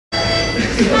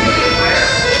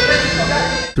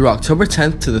Through October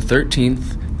 10th to the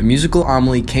 13th, the musical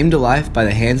Amelie came to life by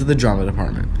the hands of the drama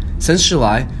department. Since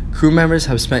July, crew members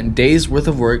have spent days' worth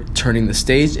of work turning the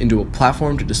stage into a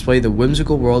platform to display the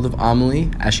whimsical world of Amelie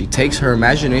as she takes her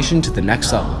imagination to the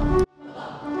next level.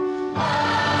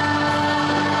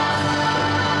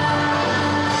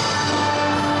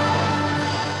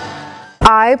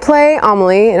 I play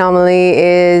Amelie, and Amelie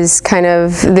is kind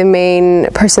of the main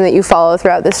person that you follow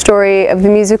throughout the story of the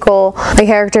musical. My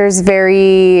character is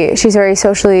she's very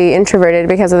socially introverted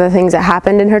because of the things that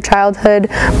happened in her childhood,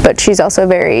 but she's also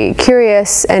very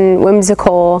curious and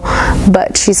whimsical,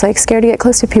 but she's like scared to get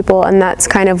close to people, and that's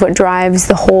kind of what drives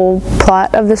the whole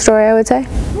plot of the story, I would say.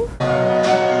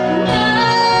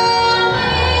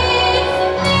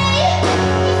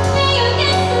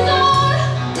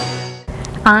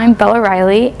 I'm Bella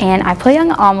Riley, and I play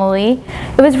young Amelie.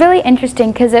 It was really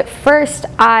interesting because at first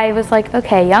I was like,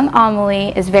 okay, young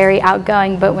Amelie is very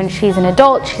outgoing, but when she's an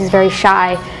adult, she's very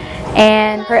shy.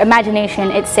 And her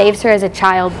imagination, it saves her as a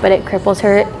child, but it cripples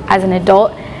her as an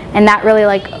adult. And that really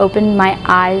like opened my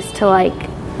eyes to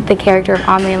like the character of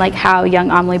Amelie and like how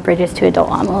young Amelie bridges to adult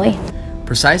Amelie.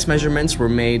 Precise measurements were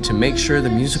made to make sure the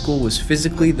musical was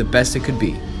physically the best it could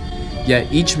be.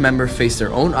 Yet each member faced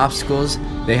their own obstacles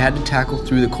they had to tackle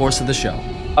through the course of the show.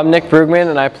 I'm Nick Brugman,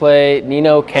 and I play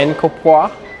Nino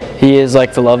Kenkopois. He is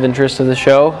like the love interest of the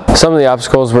show. Some of the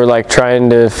obstacles were like trying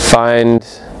to find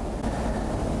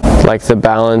like the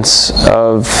balance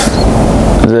of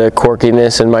the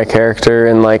quirkiness in my character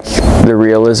and like the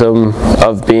realism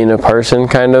of being a person,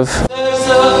 kind of. There's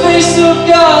a face of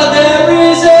God,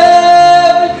 there is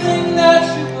everything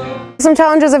that you want. Some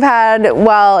challenges I've had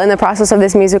while in the process of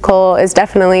this musical is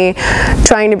definitely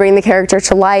trying to bring the character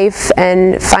to life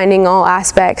and finding all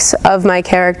aspects of my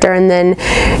character and then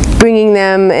bringing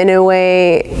them in a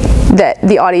way that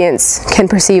the audience can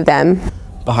perceive them.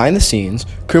 Behind the scenes,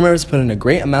 crew members put in a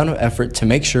great amount of effort to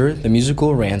make sure the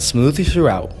musical ran smoothly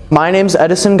throughout. My name's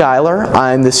Edison Geiler.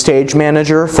 I'm the stage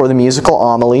manager for the musical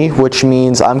Amelie, which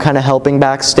means I'm kind of helping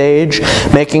backstage,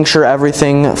 making sure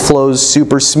everything flows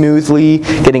super smoothly,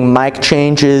 getting mic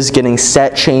changes, getting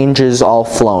set changes, all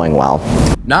flowing well.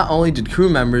 Not only did crew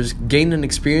members gain an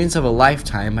experience of a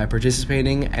lifetime by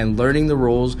participating and learning the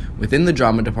roles within the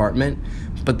drama department,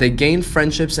 but they gained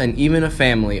friendships and even a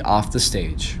family off the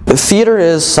stage. Theater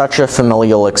is such a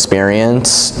familial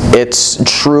experience. It's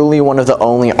truly one of the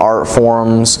only art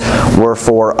forms where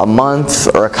for a month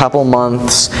or a couple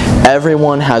months,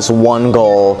 everyone has one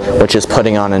goal, which is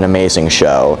putting on an amazing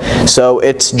show. So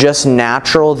it's just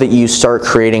natural that you start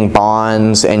creating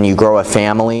bonds and you grow a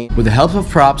family. With the help of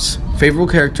props, favorable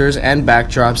characters, and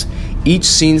backdrops, each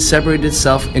scene separated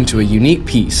itself into a unique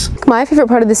piece. My favorite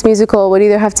part of this musical would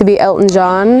either have to be Elton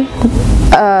John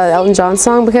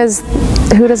song, because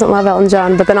who doesn't love Elton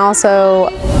John? But then also,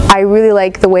 I really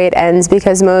like the way it ends,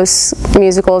 because most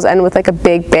musicals end with like a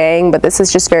big bang, but this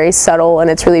is just very subtle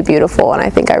and it's really beautiful, and I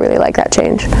think I really like that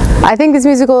change. I think this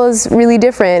musical is really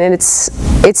different, and it's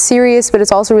serious, but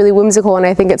it's also really whimsical, and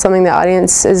I think it's something the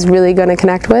audience is really going to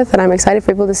connect with, and I'm excited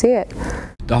for people to see it.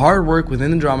 The hard work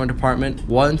within the drama department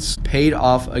once paid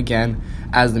off again,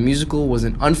 as the musical was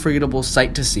an unforgettable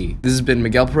sight to see. This has been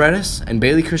Miguel Paredes and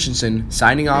Bailey Christensen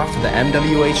signing off for the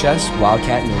MWHS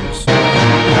Wildcat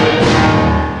News.